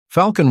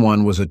Falcon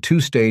 1 was a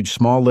two-stage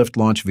small-lift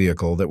launch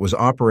vehicle that was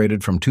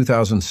operated from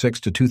 2006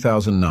 to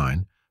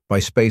 2009 by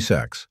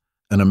SpaceX,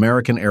 an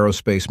American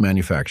aerospace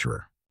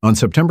manufacturer. On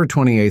September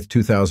 28,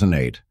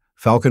 2008,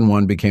 Falcon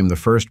 1 became the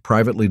first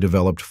privately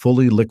developed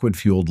fully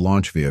liquid-fueled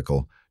launch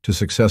vehicle to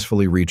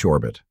successfully reach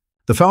orbit.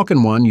 The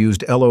Falcon 1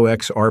 used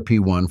LOX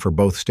RP-1 for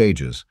both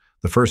stages,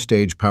 the first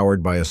stage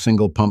powered by a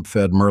single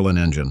pump-fed Merlin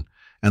engine,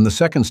 and the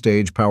second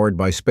stage powered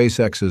by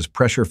SpaceX's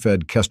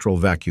pressure-fed Kestrel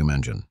vacuum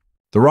engine.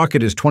 The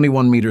rocket is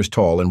 21 meters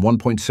tall and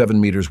 1.7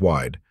 meters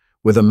wide,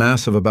 with a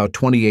mass of about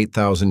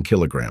 28,000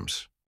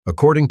 kilograms.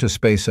 According to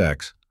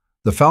SpaceX,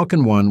 the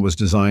Falcon 1 was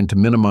designed to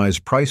minimize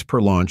price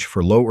per launch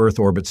for low Earth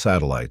orbit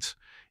satellites,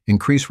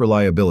 increase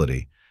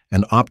reliability,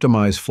 and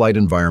optimize flight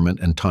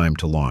environment and time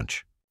to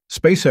launch.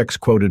 SpaceX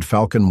quoted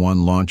Falcon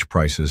 1 launch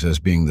prices as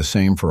being the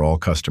same for all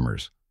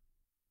customers.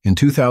 In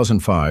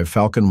 2005,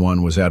 Falcon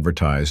 1 was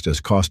advertised as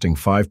costing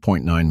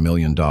 $5.9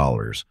 million,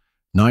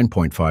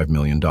 $9.5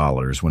 million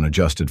when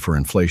adjusted for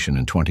inflation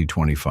in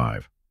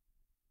 2025.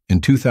 In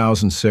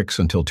 2006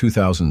 until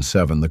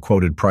 2007, the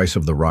quoted price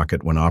of the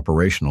rocket when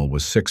operational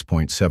was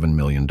 $6.7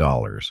 million.